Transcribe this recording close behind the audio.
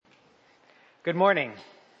Good morning.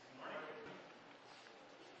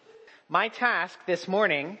 My task this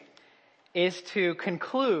morning is to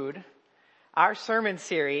conclude our sermon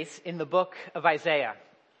series in the book of Isaiah.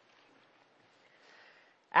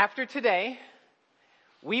 After today,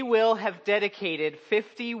 we will have dedicated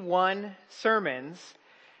 51 sermons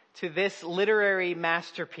to this literary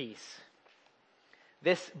masterpiece,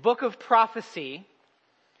 this book of prophecy,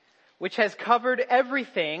 which has covered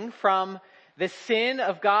everything from the sin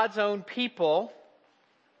of God's own people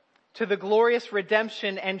to the glorious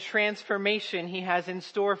redemption and transformation He has in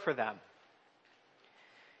store for them.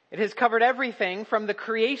 It has covered everything from the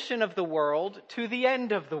creation of the world to the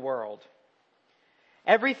end of the world.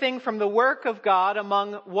 Everything from the work of God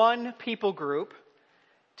among one people group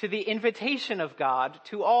to the invitation of God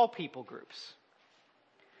to all people groups.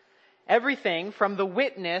 Everything from the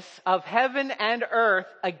witness of heaven and earth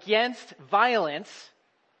against violence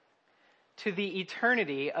to the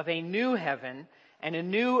eternity of a new heaven and a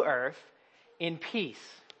new earth in peace,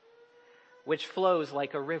 which flows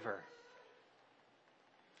like a river.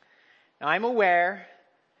 Now, I'm aware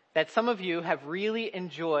that some of you have really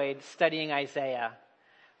enjoyed studying Isaiah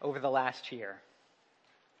over the last year.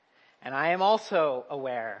 And I am also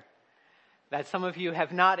aware that some of you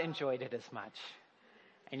have not enjoyed it as much,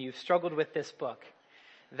 and you've struggled with this book.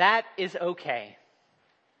 That is okay.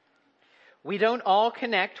 We don't all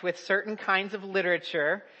connect with certain kinds of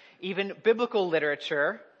literature, even biblical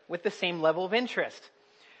literature, with the same level of interest.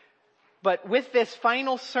 But with this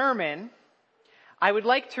final sermon, I would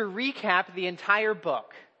like to recap the entire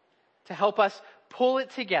book to help us pull it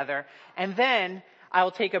together, and then I'll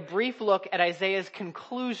take a brief look at Isaiah's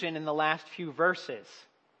conclusion in the last few verses.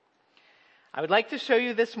 I would like to show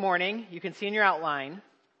you this morning, you can see in your outline,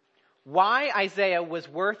 why Isaiah was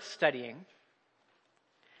worth studying,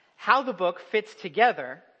 how the book fits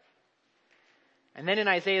together, and then in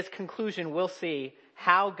Isaiah's conclusion, we'll see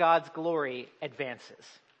how God's glory advances.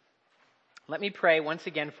 Let me pray once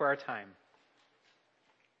again for our time.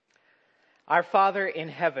 Our Father in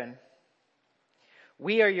heaven,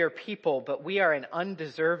 we are your people, but we are an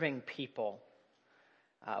undeserving people.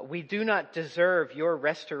 We do not deserve your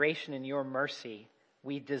restoration and your mercy.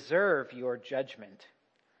 We deserve your judgment.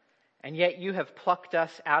 And yet you have plucked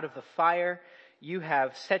us out of the fire. You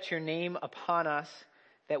have set your name upon us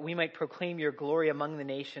that we might proclaim your glory among the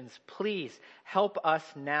nations. Please help us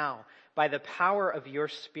now by the power of your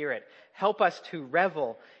Spirit. Help us to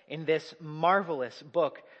revel in this marvelous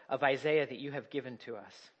book of Isaiah that you have given to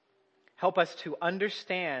us. Help us to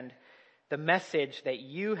understand the message that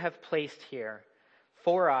you have placed here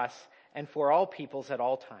for us and for all peoples at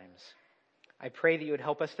all times. I pray that you would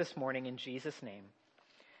help us this morning in Jesus' name.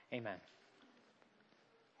 Amen.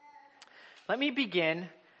 Let me begin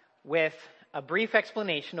with a brief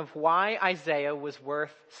explanation of why Isaiah was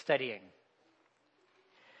worth studying.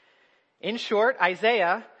 In short,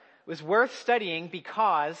 Isaiah was worth studying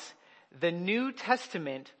because the New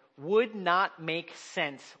Testament would not make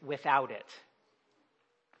sense without it.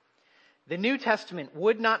 The New Testament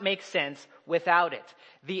would not make sense without it.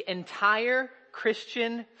 The entire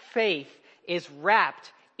Christian faith is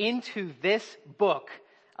wrapped into this book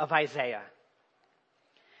of Isaiah.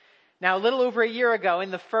 Now, a little over a year ago, in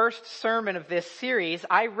the first sermon of this series,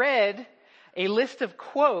 I read a list of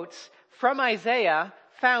quotes from Isaiah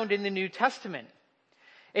found in the New Testament.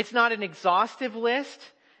 It's not an exhaustive list.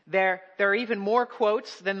 There are even more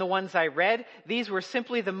quotes than the ones I read. These were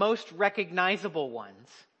simply the most recognizable ones.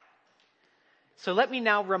 So let me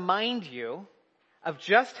now remind you of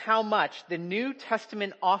just how much the New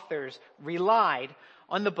Testament authors relied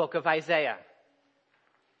on the book of Isaiah.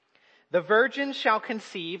 The virgin shall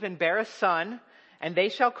conceive and bear a son, and they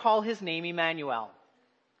shall call his name Emmanuel.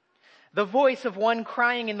 The voice of one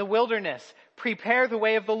crying in the wilderness, prepare the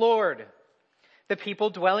way of the Lord. The people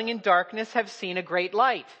dwelling in darkness have seen a great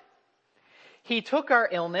light. He took our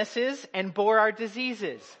illnesses and bore our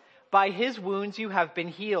diseases. By his wounds you have been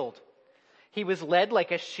healed. He was led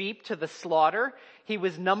like a sheep to the slaughter. He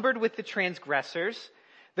was numbered with the transgressors.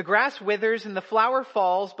 The grass withers and the flower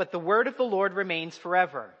falls, but the word of the Lord remains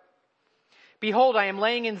forever. Behold, I am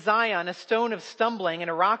laying in Zion a stone of stumbling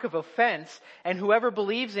and a rock of offense, and whoever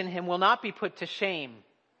believes in him will not be put to shame.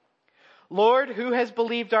 Lord, who has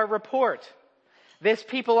believed our report? This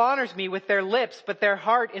people honors me with their lips, but their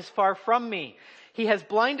heart is far from me. He has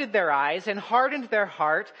blinded their eyes and hardened their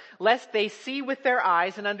heart, lest they see with their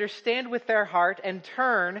eyes and understand with their heart and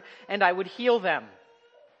turn, and I would heal them.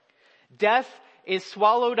 Death is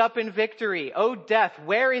swallowed up in victory. O death,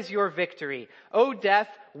 where is your victory? O death,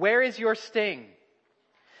 where is your sting?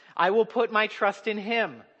 I will put my trust in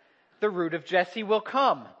him. The root of Jesse will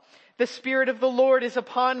come. The Spirit of the Lord is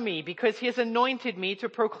upon me, because he has anointed me to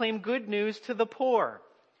proclaim good news to the poor.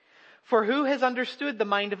 For who has understood the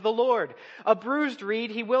mind of the Lord? A bruised reed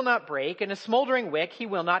he will not break, and a smoldering wick he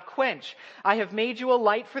will not quench. I have made you a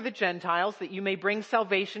light for the Gentiles, that you may bring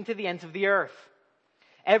salvation to the ends of the earth.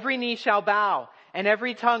 Every knee shall bow, and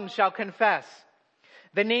every tongue shall confess.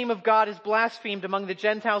 The name of God is blasphemed among the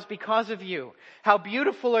Gentiles because of you. How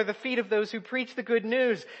beautiful are the feet of those who preach the good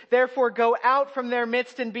news. Therefore go out from their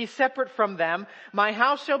midst and be separate from them. My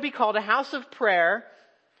house shall be called a house of prayer.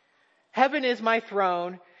 Heaven is my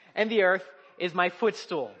throne, and the earth is my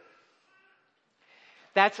footstool.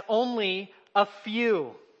 That's only a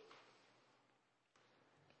few.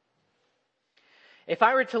 If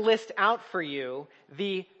I were to list out for you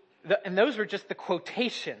and those were just the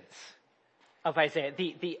quotations of Isaiah,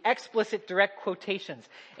 the explicit direct quotations.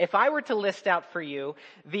 If I were to list out for you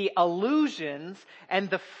the allusions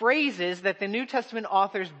and the phrases that the New Testament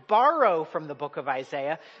authors borrow from the book of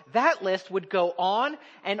Isaiah, that list would go on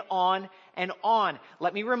and on and on.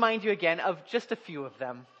 Let me remind you again of just a few of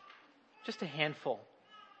them. Just a handful.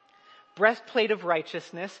 Breastplate of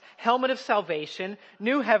righteousness, helmet of salvation,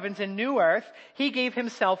 new heavens and new earth. He gave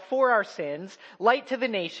himself for our sins, light to the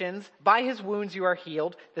nations. By his wounds you are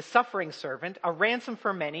healed. The suffering servant, a ransom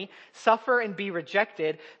for many. Suffer and be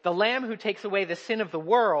rejected. The Lamb who takes away the sin of the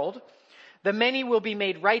world. The many will be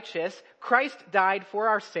made righteous. Christ died for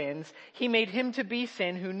our sins. He made him to be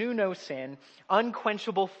sin who knew no sin.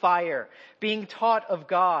 Unquenchable fire, being taught of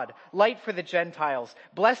God, light for the Gentiles,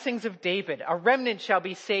 blessings of David. A remnant shall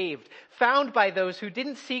be saved, found by those who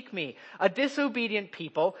didn't seek me. A disobedient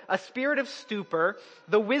people, a spirit of stupor,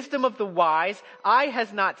 the wisdom of the wise. Eye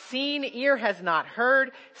has not seen, ear has not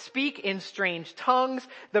heard. Speak in strange tongues,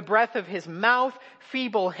 the breath of his mouth,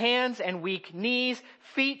 feeble hands and weak knees,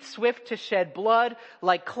 feet swift to shed blood,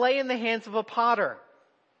 like clay in the hands of a potter.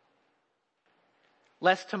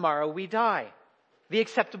 Lest tomorrow we die. The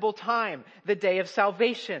acceptable time, the day of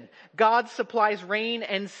salvation. God supplies rain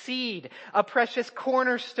and seed, a precious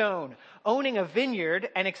cornerstone, owning a vineyard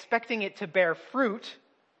and expecting it to bear fruit.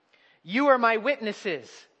 You are my witnesses.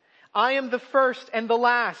 I am the first and the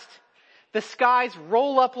last. The skies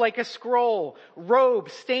roll up like a scroll, robe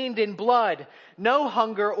stained in blood. No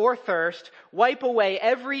hunger or thirst. Wipe away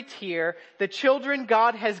every tear. The children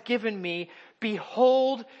God has given me.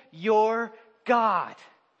 Behold your God.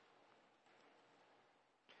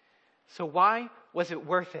 So why was it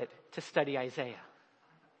worth it to study Isaiah?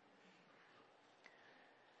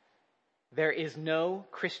 There is no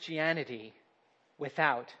Christianity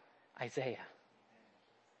without Isaiah.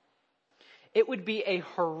 It would be a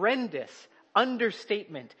horrendous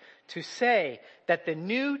understatement to say that the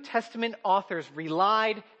New Testament authors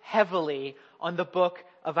relied heavily on the book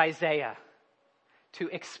of Isaiah to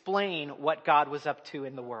explain what God was up to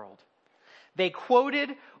in the world. They quoted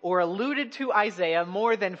or alluded to Isaiah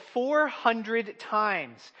more than 400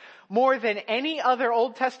 times, more than any other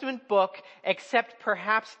Old Testament book except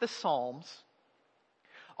perhaps the Psalms.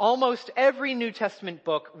 Almost every New Testament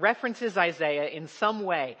book references Isaiah in some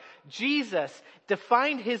way. Jesus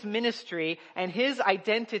defined his ministry and his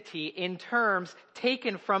identity in terms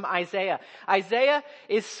taken from Isaiah. Isaiah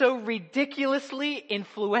is so ridiculously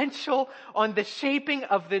influential on the shaping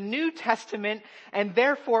of the New Testament and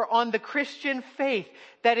therefore on the Christian faith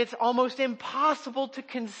that it's almost impossible to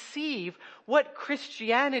conceive what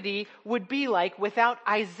Christianity would be like without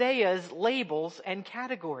Isaiah's labels and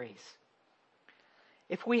categories.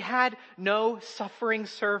 If we had no suffering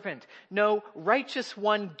servant, no righteous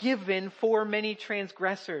one given for many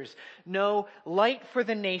transgressors, no light for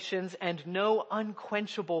the nations, and no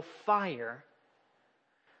unquenchable fire,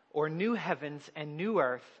 or new heavens and new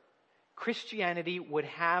earth, Christianity would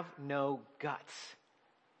have no guts.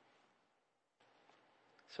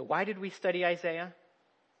 So why did we study Isaiah?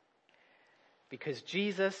 Because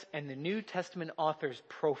Jesus and the New Testament authors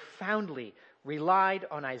profoundly relied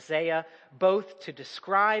on Isaiah both to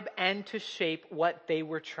describe and to shape what they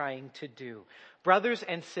were trying to do. Brothers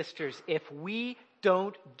and sisters, if we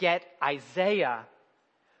don't get Isaiah,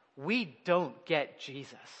 we don't get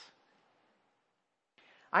Jesus.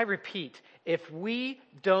 I repeat, if we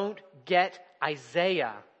don't get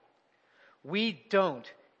Isaiah, we don't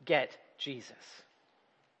get Jesus.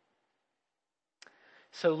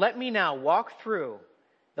 So let me now walk through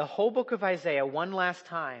the whole book of Isaiah one last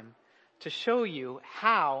time to show you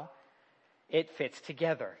how it fits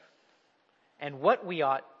together and what we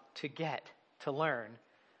ought to get to learn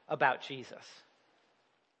about Jesus.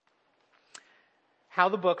 How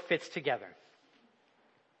the book fits together.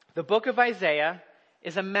 The book of Isaiah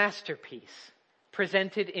is a masterpiece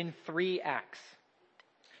presented in 3 acts.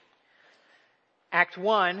 Act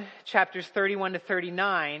 1, chapters 31 to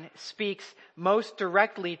 39, speaks most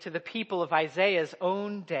directly to the people of Isaiah's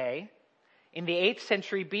own day in the 8th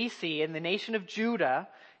century BC in the nation of Judah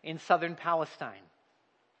in southern Palestine.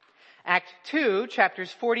 Act 2,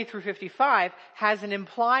 chapters 40 through 55, has an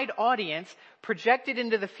implied audience projected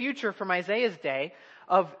into the future from Isaiah's day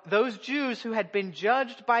of those Jews who had been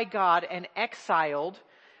judged by God and exiled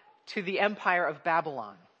to the empire of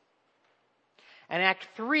Babylon. And Act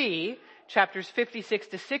 3, chapters 56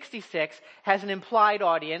 to 66, has an implied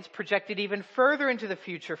audience projected even further into the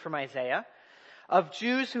future from Isaiah of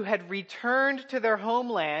Jews who had returned to their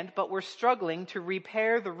homeland but were struggling to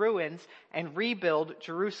repair the ruins and rebuild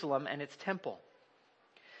Jerusalem and its temple.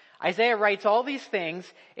 Isaiah writes all these things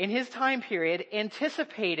in his time period,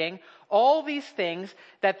 anticipating all these things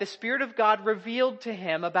that the Spirit of God revealed to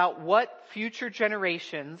him about what future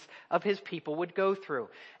generations of his people would go through.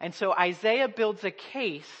 And so Isaiah builds a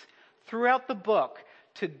case throughout the book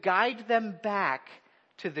to guide them back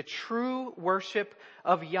to the true worship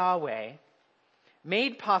of Yahweh,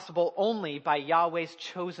 made possible only by Yahweh's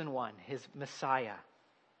chosen one, his Messiah.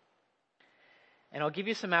 And I'll give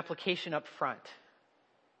you some application up front.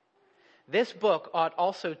 This book ought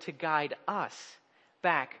also to guide us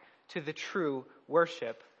back to the true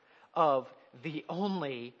worship of the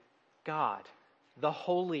only God, the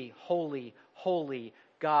holy, holy, holy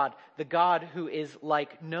God, the God who is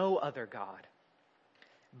like no other God.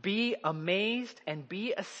 Be amazed and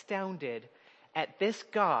be astounded at this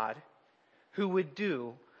God who would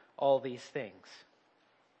do all these things.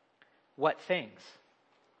 What things?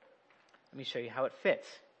 Let me show you how it fits.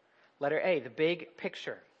 Letter A, the big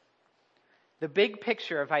picture. The big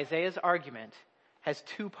picture of Isaiah's argument has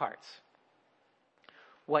two parts.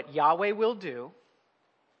 What Yahweh will do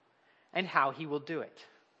and how he will do it.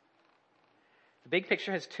 The big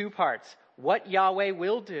picture has two parts. What Yahweh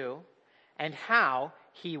will do and how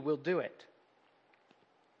he will do it.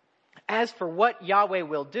 As for what Yahweh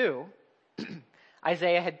will do,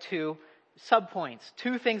 Isaiah had two subpoints,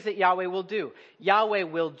 two things that Yahweh will do. Yahweh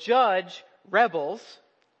will judge rebels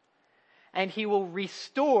and he will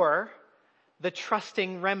restore the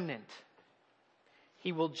trusting remnant.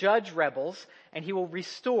 He will judge rebels and he will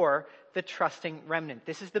restore the trusting remnant.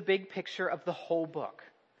 This is the big picture of the whole book.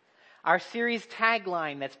 Our series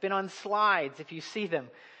tagline that's been on slides, if you see them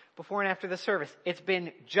before and after the service, it's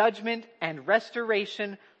been judgment and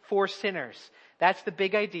restoration for sinners. That's the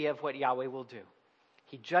big idea of what Yahweh will do.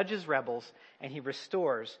 He judges rebels and he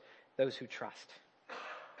restores those who trust.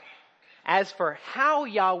 As for how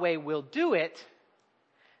Yahweh will do it,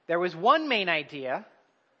 there was one main idea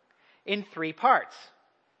in three parts.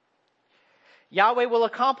 Yahweh will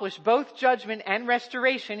accomplish both judgment and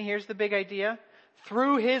restoration, here's the big idea,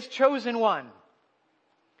 through his chosen one.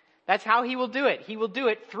 That's how he will do it. He will do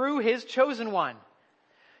it through his chosen one.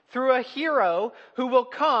 Through a hero who will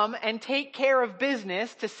come and take care of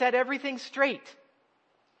business to set everything straight.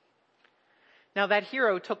 Now that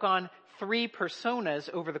hero took on three personas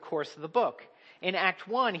over the course of the book. In Act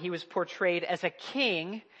 1, he was portrayed as a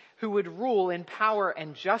king who would rule in power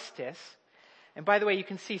and justice. And by the way, you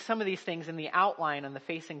can see some of these things in the outline on the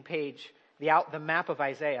facing page, the map of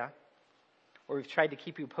Isaiah, where we've tried to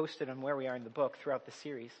keep you posted on where we are in the book throughout the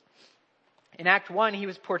series. In Act 1, he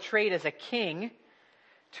was portrayed as a king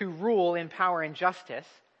to rule in power and justice.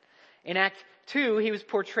 In Act 2, he was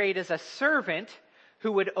portrayed as a servant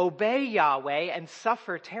who would obey Yahweh and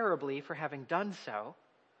suffer terribly for having done so.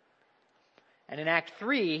 And in Act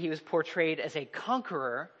 3, he was portrayed as a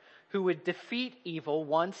conqueror who would defeat evil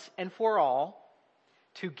once and for all,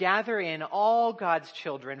 to gather in all God's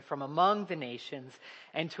children from among the nations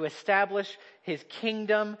and to establish his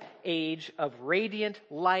kingdom age of radiant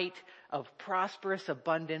light, of prosperous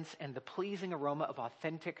abundance, and the pleasing aroma of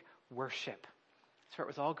authentic worship. That's where it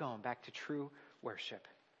was all going, back to true worship.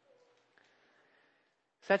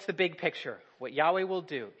 So that's the big picture. What Yahweh will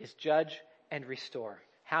do is judge and restore.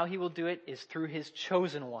 How he will do it is through his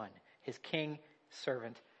chosen one, his king,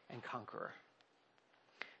 servant, and conqueror.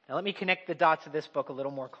 Now let me connect the dots of this book a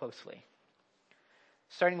little more closely.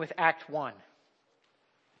 Starting with Act 1.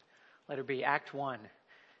 Letter B, Act 1,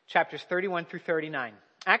 chapters 31 through 39.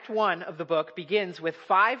 Act 1 of the book begins with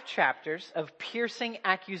 5 chapters of piercing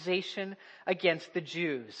accusation against the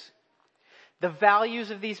Jews. The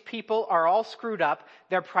values of these people are all screwed up,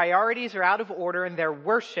 their priorities are out of order, and their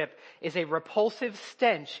worship is a repulsive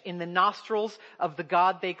stench in the nostrils of the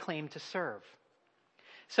God they claim to serve.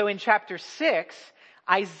 So in chapter 6,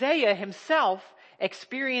 Isaiah himself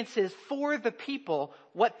experiences for the people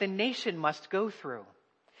what the nation must go through.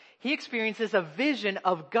 He experiences a vision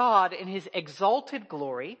of God in his exalted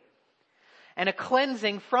glory, and a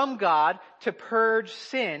cleansing from God to purge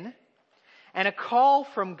sin, and a call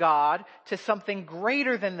from God to something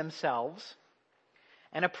greater than themselves,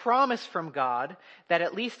 and a promise from God that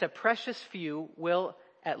at least a precious few will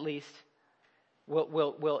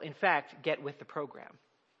in fact get with the program.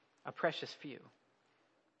 A precious few.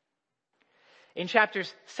 In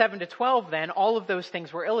chapters 7 to 12 then, all of those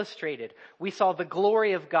things were illustrated. We saw the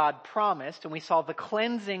glory of God promised, and we saw the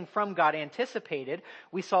cleansing from God anticipated.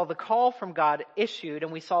 We saw the call from God issued,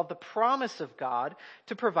 and we saw the promise of God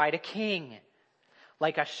to provide a king,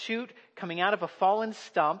 like a shoot coming out of a fallen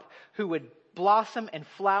stump who would blossom and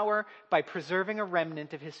flower by preserving a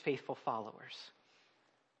remnant of his faithful followers.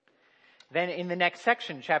 Then in the next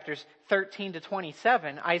section, chapters 13 to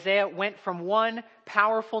 27, Isaiah went from one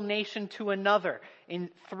powerful nation to another in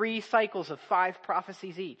 3 cycles of 5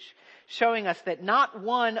 prophecies each, showing us that not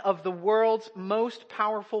one of the world's most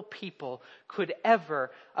powerful people could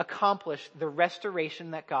ever accomplish the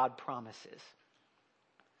restoration that God promises.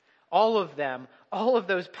 All of them, all of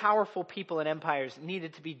those powerful people and empires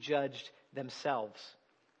needed to be judged themselves.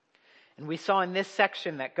 And we saw in this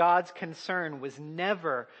section that God's concern was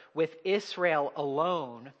never with Israel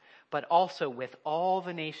alone, but also with all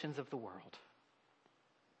the nations of the world.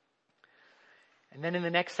 And then in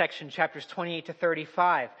the next section, chapters 28 to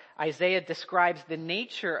 35, Isaiah describes the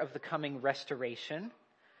nature of the coming restoration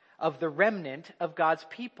of the remnant of God's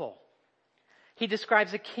people. He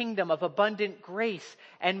describes a kingdom of abundant grace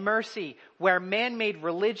and mercy where man-made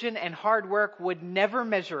religion and hard work would never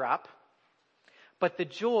measure up, but the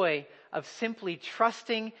joy of simply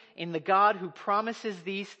trusting in the God who promises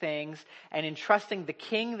these things and in trusting the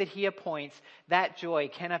king that he appoints, that joy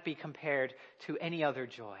cannot be compared to any other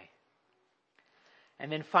joy.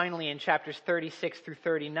 And then finally in chapters 36 through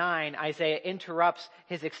 39, Isaiah interrupts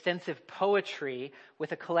his extensive poetry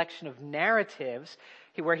with a collection of narratives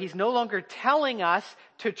where he's no longer telling us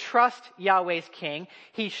to trust Yahweh's king.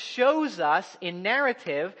 He shows us in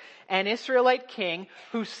narrative an Israelite king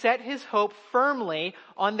who set his hope firmly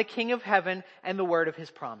on the King of heaven and the word of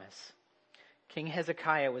his promise. King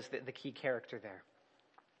Hezekiah was the key character there.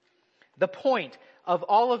 The point of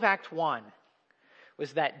all of Act 1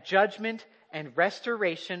 was that judgment and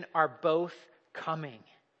restoration are both coming.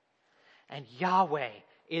 And Yahweh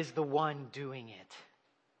is the one doing it.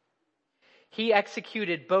 He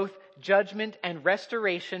executed both judgment and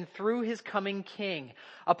restoration through his coming king,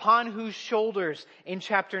 upon whose shoulders, in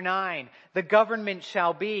chapter 9, the government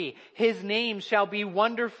shall be. His name shall be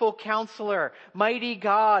Wonderful Counselor, Mighty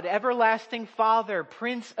God, Everlasting Father,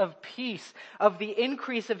 Prince of Peace. Of the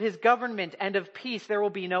increase of his government and of peace there will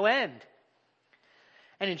be no end.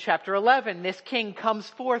 And in chapter 11, this king comes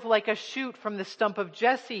forth like a shoot from the stump of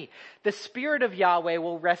Jesse. The Spirit of Yahweh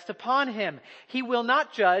will rest upon him. He will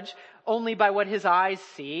not judge only by what his eyes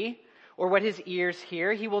see or what his ears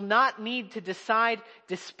hear. He will not need to decide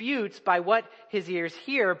disputes by what his ears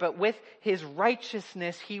hear, but with his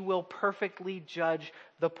righteousness he will perfectly judge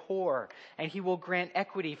the poor, and he will grant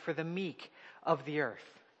equity for the meek of the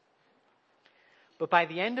earth. But by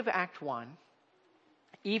the end of Act 1,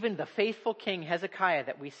 even the faithful king Hezekiah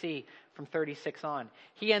that we see from 36 on,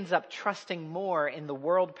 he ends up trusting more in the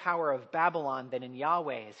world power of Babylon than in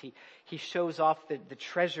Yahweh as he shows off the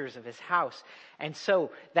treasures of his house. And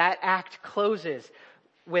so that act closes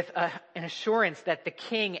with an assurance that the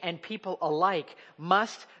king and people alike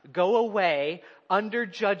must go away under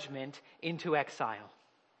judgment into exile.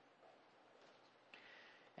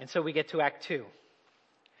 And so we get to Act 2.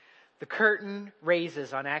 The curtain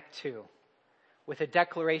raises on Act 2. With a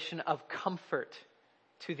declaration of comfort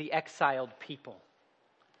to the exiled people.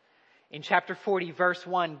 In chapter 40, verse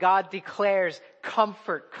 1, God declares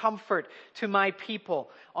comfort to my people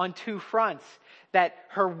on 2 fronts. That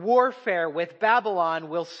her warfare with Babylon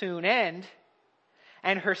will soon end,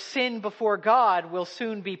 and her sin before God will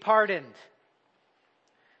soon be pardoned.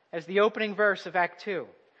 As the opening verse of Act 2.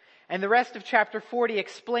 And the rest of chapter 40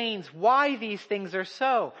 explains why these things are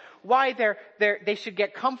so. Why they should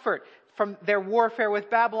get comfort from their warfare with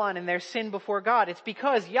Babylon and their sin before God. It's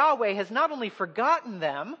because Yahweh has not only forgotten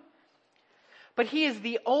them, but he is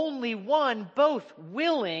the only one both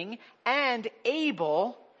willing and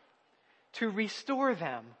able to restore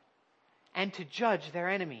them and to judge their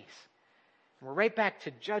enemies. And we're right back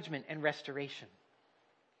to judgment and restoration.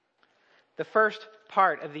 The first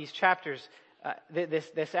part of these chapters,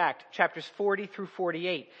 this act, chapters 40 through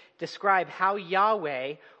 48, describe how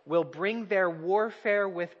Yahweh will bring their warfare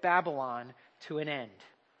with Babylon to an end.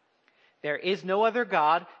 There is no other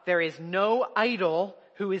God. There is no idol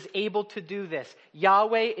who is able to do this.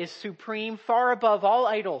 Yahweh is supreme, far above all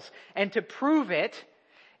idols. And to prove it,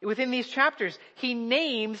 within these chapters, he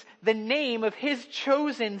names the name of his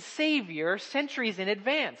chosen Savior centuries in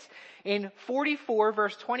advance. In 44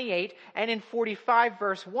 verse 28 and in 45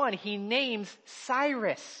 verse 1, he names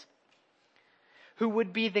Cyrus, who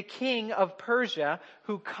would be the king of Persia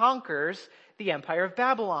who conquers the empire of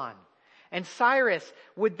Babylon. And Cyrus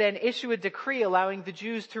would then issue a decree allowing the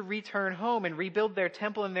Jews to return home and rebuild their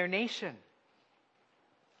temple and their nation.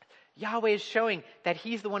 Yahweh is showing that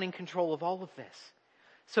he's the one in control of all of this.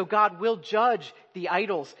 So God will judge the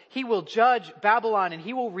idols. He will judge Babylon, and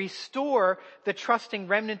he will restore the trusting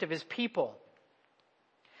remnant of his people.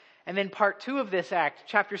 And then part 2 of this act,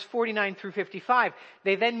 chapters 49 through 55,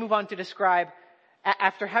 they then move on to describe,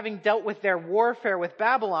 after having dealt with their warfare with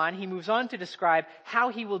Babylon, he moves on to describe how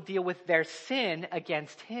he will deal with their sin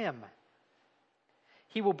against him.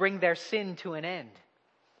 He will bring their sin to an end.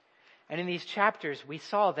 And in these chapters, we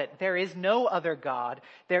saw that there is no other God,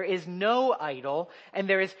 there is no idol, and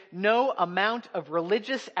there is no amount of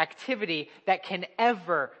religious activity that can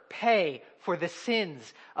ever pay for the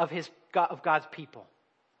sins of God's people.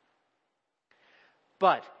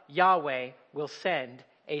 But Yahweh will send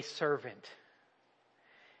a servant.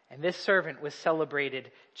 And this servant was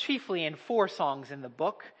celebrated chiefly in 4 songs in the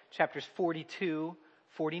book, chapters 42,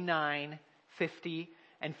 49, 50,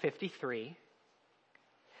 and 53.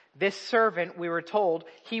 This servant, we were told,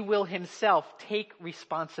 he will himself take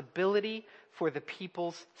responsibility for the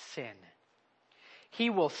people's sin. He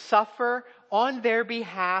will suffer on their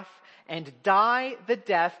behalf and die the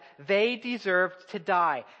death they deserved to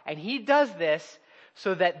die. And he does this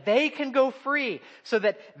so that they can go free, so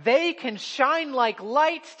that they can shine like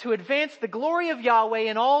lights to advance the glory of Yahweh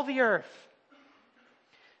in all the earth,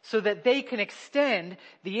 so that they can extend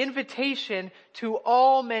the invitation to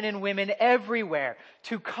all men and women everywhere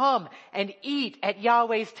to come and eat at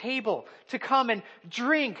Yahweh's table, to come and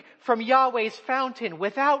drink from Yahweh's fountain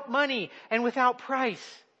without money and without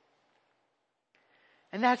price.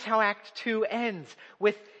 And that's how Act 2 ends,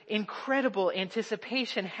 with incredible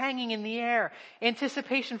anticipation hanging in the air,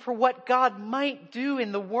 anticipation for what God might do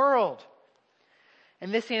in the world.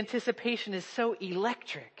 And this anticipation is so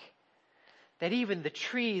electric that even the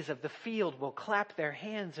trees of the field will clap their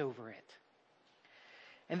hands over it.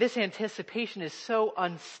 And this anticipation is so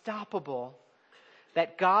unstoppable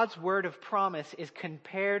that God's word of promise is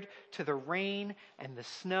compared to the rain and the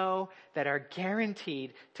snow that are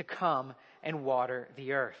guaranteed to come and water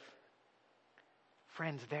the earth.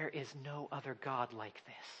 Friends, there is no other God like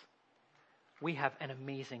this. We have an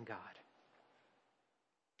amazing God.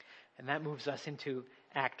 And that moves us into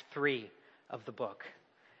Act 3 of the book.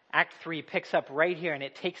 Act 3 picks up right here, and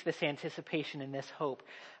it takes this anticipation and this hope,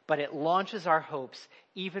 but it launches our hopes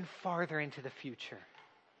even farther into the future.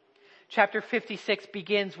 Chapter 56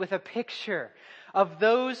 begins with a picture of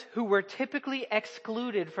those who were typically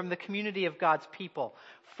excluded from the community of God's people,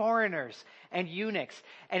 foreigners and eunuchs,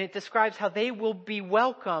 and it describes how they will be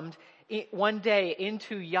welcomed one day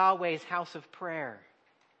into Yahweh's house of prayer.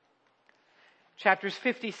 Chapters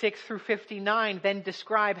 56 through 59 then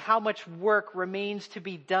describe how much work remains to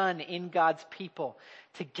be done in God's people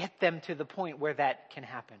to get them to the point where that can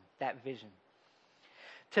happen, that vision.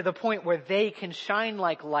 To the point where they can shine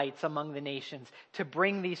like lights among the nations to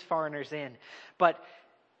bring these foreigners in. But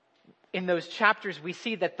in those chapters, we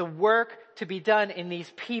see that the work to be done in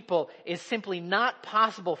these people is simply not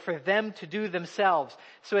possible for them to do themselves.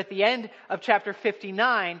 So at the end of chapter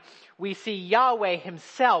 59, we see Yahweh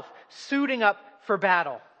himself suiting up for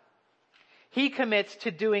battle. He commits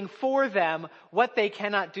to doing for them what they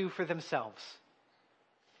cannot do for themselves.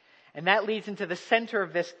 And that leads into the center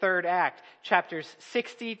of this third act, chapters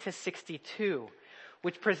 60 to 62,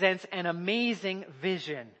 which presents an amazing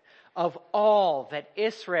vision of all that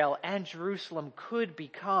Israel and Jerusalem could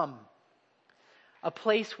become. A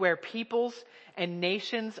place where peoples and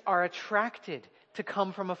nations are attracted to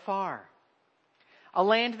come from afar. A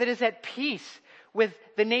land that is at peace with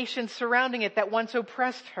the nations surrounding it that once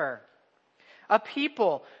oppressed her. A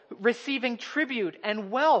people receiving tribute and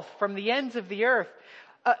wealth from the ends of the earth.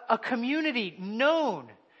 A community known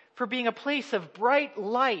for being a place of bright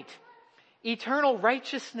light, eternal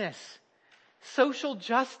righteousness, social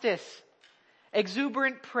justice,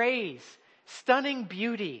 exuberant praise, stunning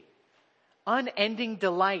beauty, unending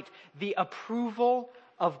delight, the approval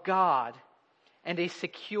of God, and a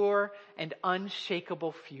secure and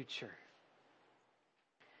unshakable future.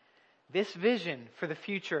 This vision for the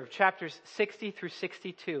future of chapters 60 through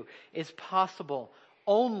 62 is possible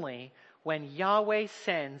only when Yahweh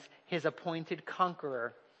sends his appointed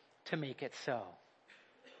conqueror to make it so.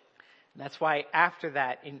 And that's why after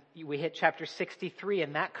that, we hit chapter 63,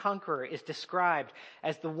 and that conqueror is described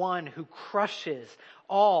as the one who crushes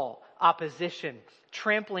all opposition,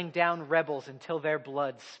 trampling down rebels until their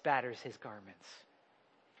blood spatters his garments.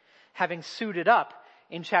 Having suited up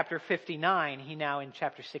in chapter 59, he now in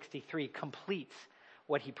chapter 63 completes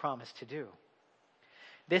what he promised to do.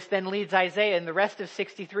 This then leads Isaiah in the rest of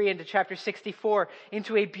 63 into chapter 64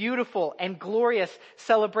 into a beautiful and glorious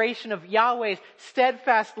celebration of Yahweh's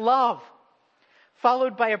steadfast love,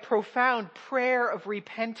 followed by a profound prayer of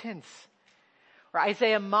repentance, where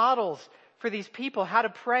Isaiah models for these people how to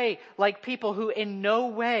pray like people who in no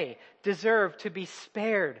way deserve to be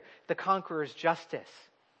spared the conqueror's justice,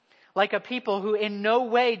 like a people who in no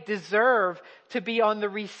way deserve to be on the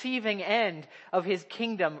receiving end of his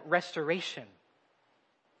kingdom restoration.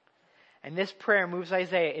 And this prayer moves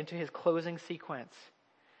Isaiah into his closing sequence,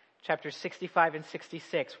 chapters 65 and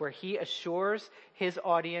 66, where he assures his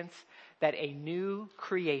audience that a new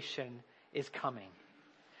creation is coming.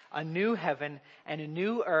 A new heaven and a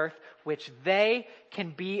new earth which they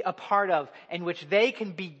can be a part of, and which they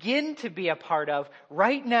can begin to be a part of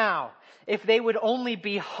right now, if they would only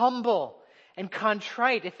be humble and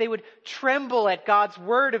contrite, if they would tremble at God's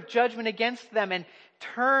word of judgment against them and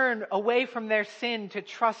turn away from their sin to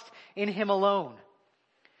trust in Him alone.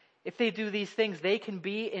 If they do these things, they can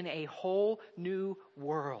be in a whole new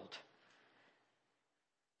world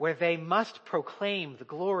where they must proclaim the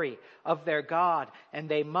glory of their God, and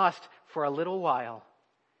they must, for a little while,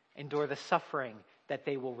 endure the suffering that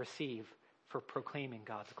they will receive for proclaiming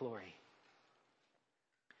God's glory.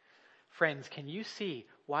 Friends, can you see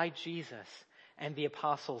why Jesus and the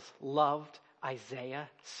apostles loved Isaiah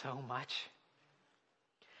so much?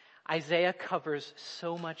 Isaiah covers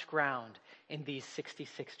so much ground in these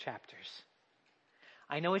 66 chapters.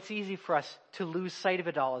 I know it's easy for us to lose sight of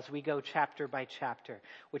it all as we go chapter by chapter,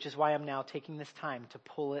 which is why I'm now taking this time to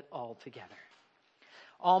pull it all together.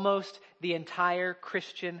 Almost the entire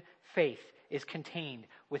Christian faith is contained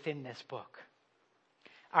within this book.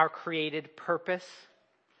 Our created purpose,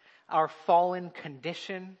 our fallen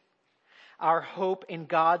condition, our hope in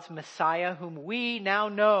God's Messiah, whom we now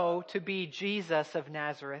know to be Jesus of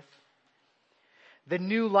Nazareth, the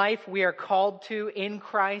new life we are called to in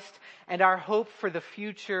Christ, and our hope for the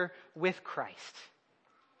future with Christ.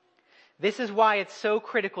 This is why it's so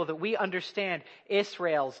critical that we understand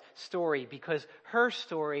Israel's story, because her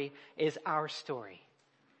story is our story.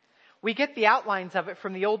 We get the outlines of it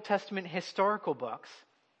from the Old Testament historical books,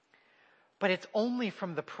 but it's only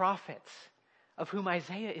from the prophets, of whom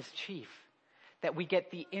Isaiah is chief, that we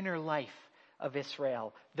get the inner life of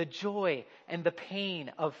Israel, the joy and the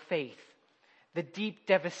pain of faith, the deep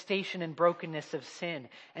devastation and brokenness of sin,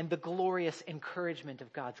 and the glorious encouragement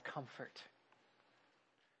of God's comfort.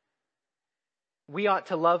 We ought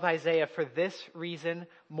to love Isaiah for this reason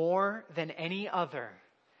more than any other,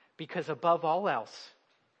 because above all else,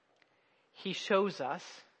 he shows us,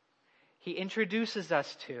 he introduces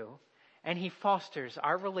us to, and he fosters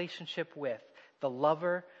our relationship with the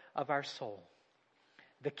lover of our soul,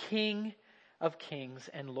 the King of kings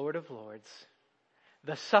and Lord of lords,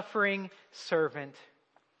 the suffering servant,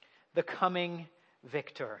 the coming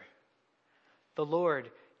victor, the Lord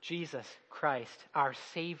Jesus Christ, our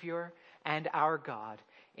Savior and our God,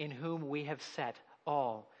 in whom we have set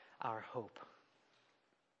all our hope.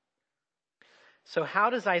 So how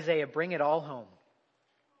does Isaiah bring it all home?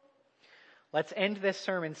 Let's end this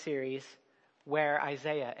sermon series where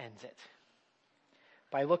Isaiah ends it,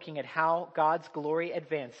 by looking at how God's glory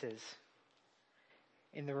advances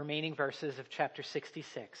in the remaining verses of chapter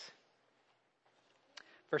 66,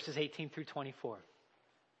 verses 18 through 24.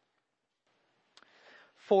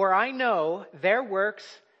 For I know their works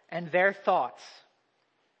and their thoughts,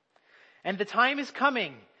 and the time is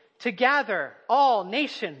coming to gather all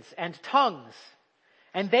nations and tongues,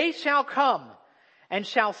 and they shall come and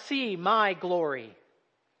shall see my glory.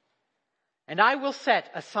 And I will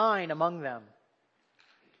set a sign among them.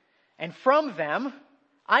 And from them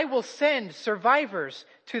I will send survivors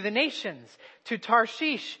to the nations, to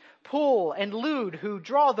Tarshish, Pul, and Lud, who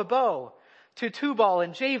draw the bow, to Tubal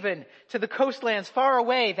and Javan, to the coastlands far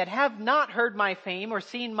away that have not heard my fame or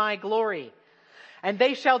seen my glory. And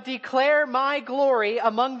they shall declare my glory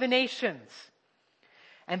among the nations.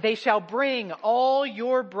 And they shall bring all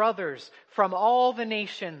your brothers from all the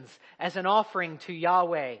nations as an offering to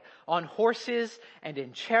Yahweh, on horses and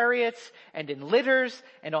in chariots and in litters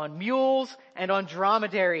and on mules and on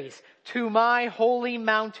dromedaries, to my holy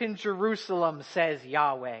mountain Jerusalem, says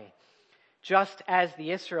Yahweh. Just as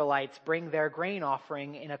the Israelites bring their grain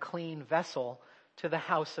offering in a clean vessel to the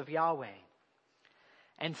house of Yahweh.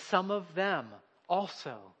 And some of them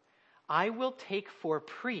also I will take for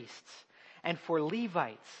priests and for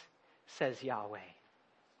Levites, says Yahweh.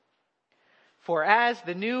 For as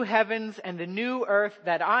the new heavens and the new earth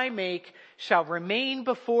that I make shall remain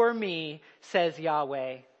before me, says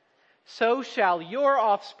Yahweh, so shall your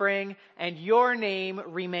offspring and your name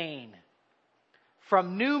remain.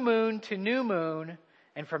 From new moon to new moon,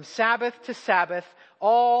 and from Sabbath to Sabbath,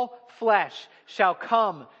 all flesh shall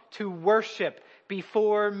come to worship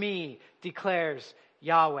before me, declares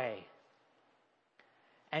Yahweh.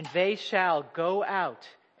 And they shall go out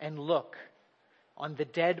and look on the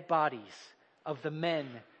dead bodies of the men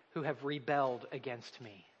who have rebelled against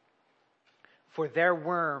me. For their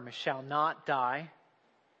worm shall not die,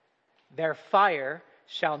 their fire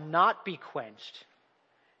shall not be quenched,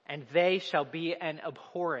 and they shall be an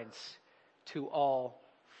abhorrence to all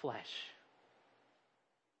flesh.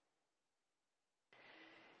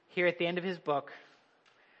 Here at the end of his book,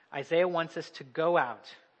 Isaiah wants us to go out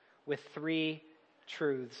with 3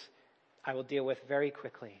 truths I will deal with very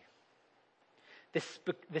quickly.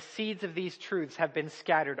 The seeds of these truths have been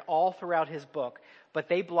scattered all throughout his book, but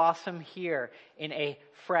they blossom here in a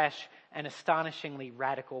fresh and astonishingly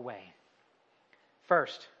radical way.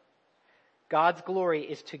 First, God's glory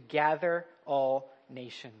is to gather all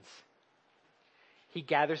nations. He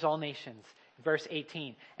gathers all nations. Verse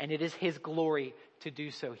 18, and it is his glory to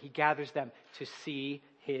do so. He gathers them to see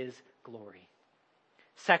his glory.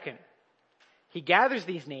 Second, he gathers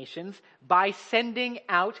these nations by sending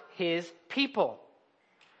out his people.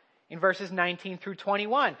 In verses 19 through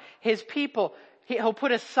 21, his people, he'll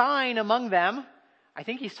put a sign among them. I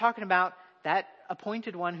think he's talking about that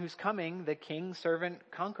appointed one who's coming, the king, servant,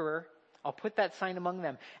 conqueror. I'll put that sign among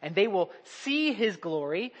them, and they will see his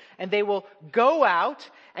glory, and they will go out,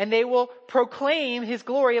 and they will proclaim his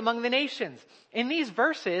glory among the nations. In these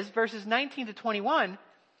verses 19 to 21,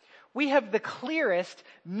 we have the clearest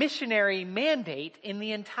missionary mandate in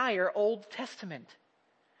the entire Old Testament,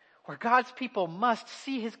 where God's people must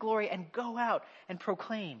see his glory and go out and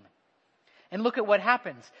proclaim. And look at what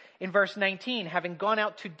happens in verse 19, having gone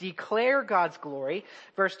out to declare God's glory.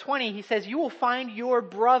 Verse 20, he says, you will find your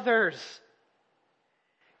brothers.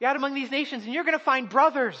 You're out among these nations and you're going to find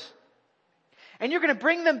brothers. And you're going to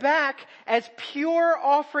bring them back as pure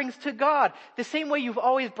offerings to God. The same way you've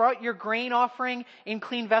always brought your grain offering in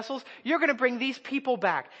clean vessels, you're going to bring these people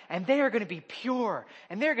back. And they are going to be pure.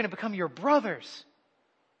 And they're going to become your brothers.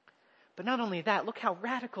 But not only that, look how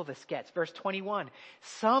radical this gets. Verse 21,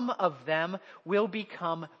 some of them will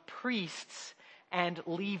become priests and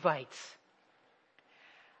Levites.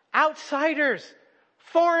 Outsiders,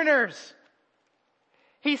 foreigners.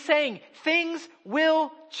 He's saying things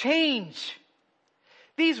will change.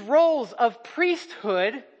 These roles of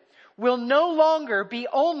priesthood will no longer be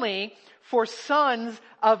only for sons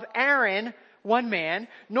of Aaron, one man,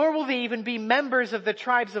 nor will they even be members of the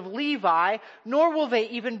tribes of Levi, nor will they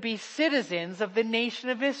even be citizens of the nation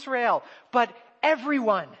of Israel. But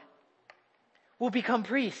everyone will become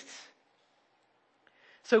priests.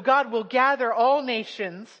 So God will gather all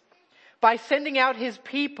nations by sending out his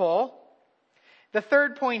people. The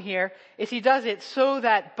third point here is he does it so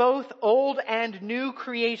that both old and new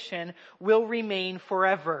creation will remain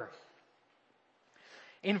forever.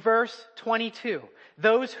 In verse 22,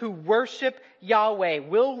 those who worship Yahweh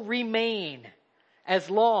will remain as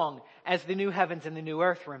long as the new heavens and the new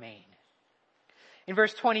earth remain. In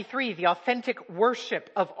verse 23, the authentic worship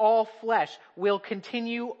of all flesh will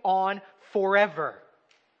continue on forever.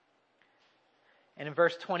 And in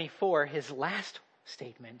verse 24, his last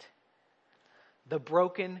statement, the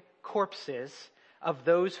broken corpses of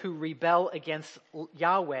those who rebel against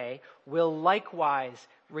Yahweh will likewise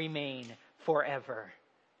remain forever,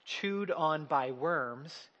 chewed on by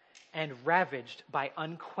worms and ravaged by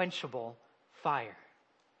unquenchable fire.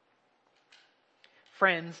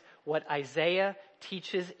 Friends, what Isaiah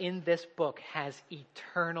teaches in this book has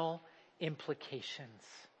eternal implications.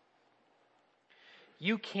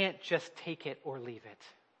 You can't just take it or leave it.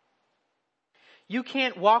 You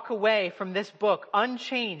can't walk away from this book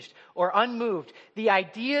unchanged or unmoved. The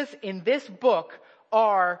ideas in this book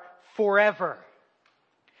are forever.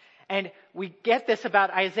 And we get this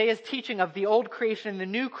about Isaiah's teaching of the old creation and the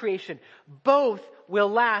new creation. Both will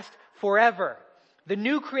last forever. The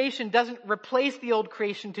new creation doesn't replace the old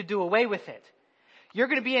creation to do away with it. You're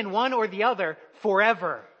going to be in one or the other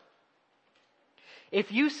forever.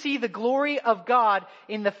 If you see the glory of God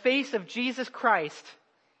in the face of Jesus Christ,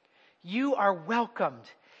 you are welcomed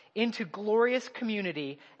into glorious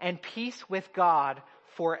community and peace with God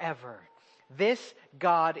forever. This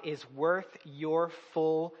God is worth your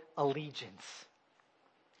full allegiance.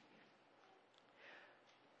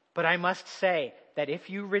 But I must say, that if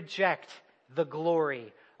you reject the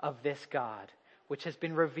glory of this God, which has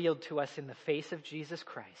been revealed to us in the face of Jesus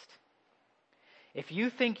Christ, if you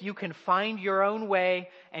think you can find your own way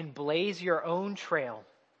and blaze your own trail,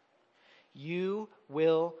 you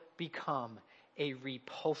will become a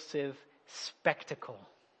repulsive spectacle.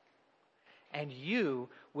 And you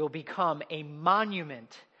will become a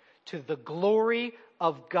monument to the glory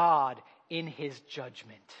of God in his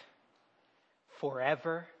judgment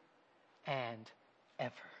forever and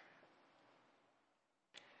ever.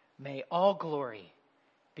 May all glory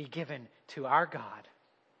be given to our God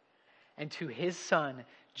and to his Son,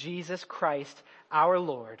 Jesus Christ, our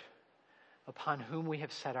Lord, upon whom we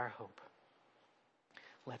have set our hope.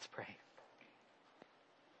 Let's pray.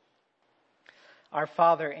 Our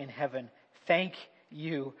Father in heaven, thank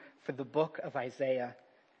you for the book of Isaiah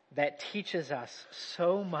that teaches us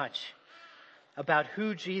so much about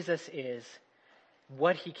who Jesus is,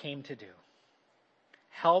 what he came to do.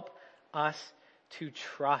 Help us to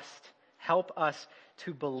trust. Help us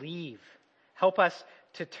to believe. Help us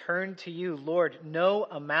to turn to you. Lord, no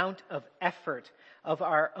amount of effort of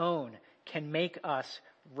our own can make us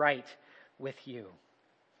right with you.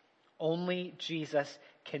 Only Jesus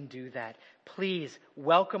can do that. Please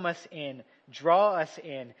welcome us in, draw us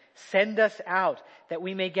in, send us out that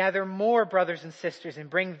we may gather more brothers and sisters and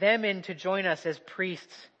bring them in to join us as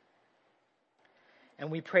priests. And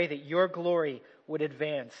we pray that your glory would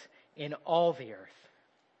advance in all the earth.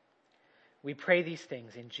 We pray these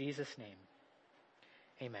things in Jesus' name.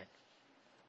 Amen.